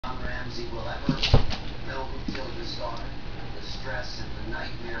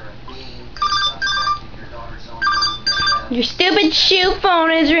Your stupid shoe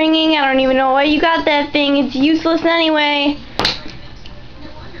phone is ringing. I don't even know why you got that thing. It's useless anyway.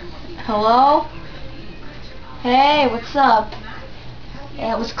 Hello? Hey, what's up?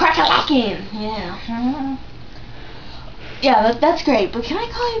 Yeah, what's crack-a-lackin'? Yeah. Yeah, that's great. But can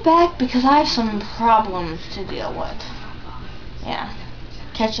I call you back? Because I have some problems to deal with. Yeah.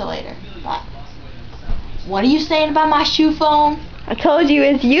 Catch you later. Bye. What are you saying about my shoe phone? I told you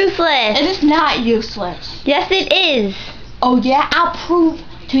it's useless. It is not useless. Yes, it is. Oh yeah, I'll prove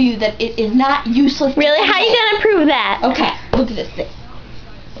to you that it is not useless. Really? How are you gonna prove that? Okay, look at this thing.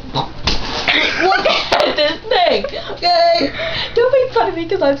 Look at this thing. Okay. Don't make fun of me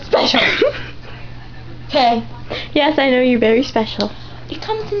because I'm special. Okay. Yes, I know you're very special. It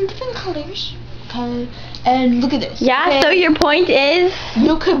comes in different colors. Okay. And look at this. Yeah. Okay? So your point is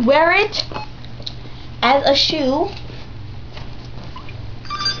you could wear it as a shoe.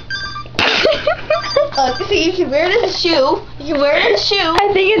 See, you can wear it as a shoe. You can wear it as a shoe. I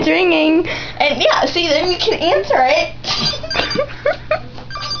think it's ringing. And yeah, see, then you can answer it.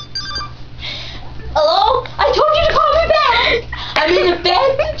 Hello? I told you to call me back. I'm in a bad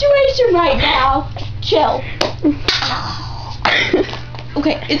situation right now. Chill.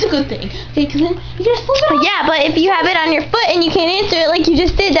 Okay, it's a good thing. Okay, because then you just flip it off. Yeah, but if you have it on your foot and you can't answer it like you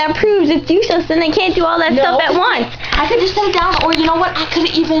just did, that proves it's useless and they can't do all that stuff at once. I could just set it down, or you know what? I could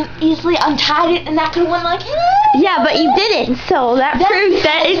have even easily untied it and that could have went like, hey. Yeah, but you didn't, so that proves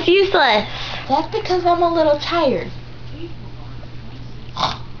that it's useless. That's because I'm a little tired.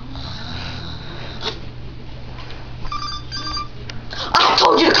 I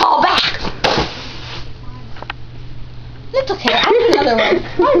told you to call back. It's okay. I have another one.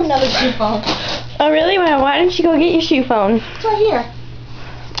 I have another shoe phone. Oh really? Well, why don't you go get your shoe phone? It's right here.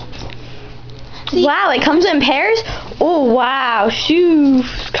 See? Wow, it comes in pairs? Oh wow, shoes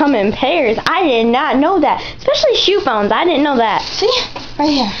come in pairs. I did not know that. Especially shoe phones. I didn't know that. See? Right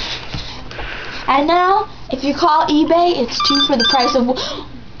here. And now, if you call eBay, it's 2 for the price of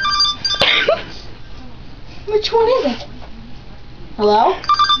Which one is it? Hello?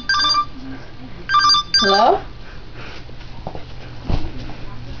 Hello?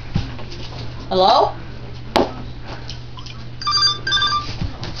 Hello?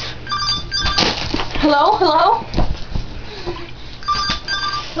 Hello? Hello?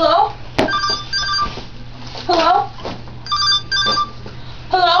 Hello? Hello?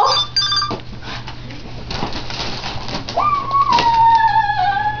 Hello?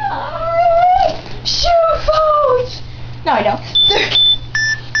 Shoe phones! No, I don't.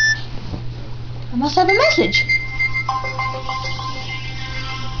 I must have a message.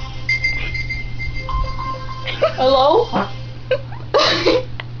 Hello?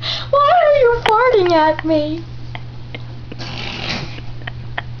 Why are you farting at me?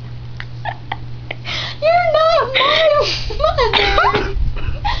 You're not my mother.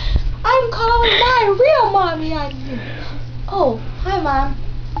 I'm calling my real mommy on you. Oh, hi Mom.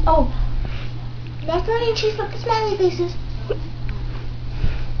 Oh, macaroni and cheese with the smiley faces.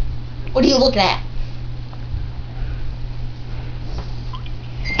 What are you looking at?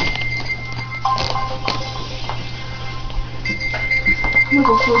 I'm gonna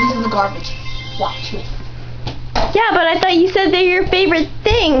go throw these in the garbage. Watch me. Yeah, but I thought you said they're your favorite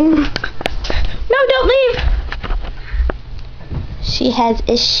thing. No, don't leave. She has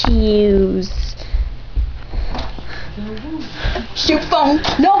issues. Shoe phone,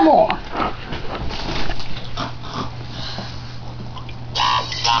 no more.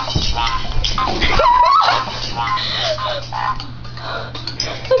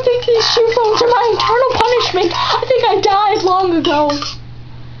 I think these shoe phones are my eternal punishment. I think I died long ago.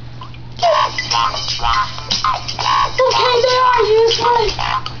 Okay, they are useless.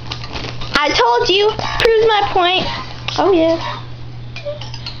 I told you. Proves my point. Oh yeah.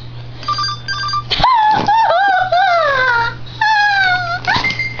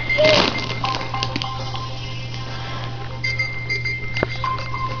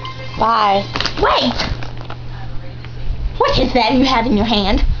 Bye. Wait! What is that you have in your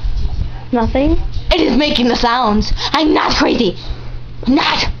hand? Nothing. It is making the sounds. I'm not crazy. I'm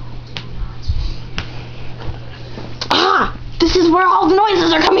not. Ah! This is where all the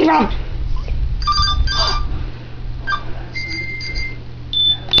noises are coming from.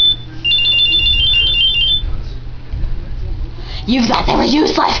 You thought they were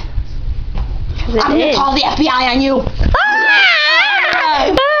useless. I'm gonna call the FBI on you. Ah!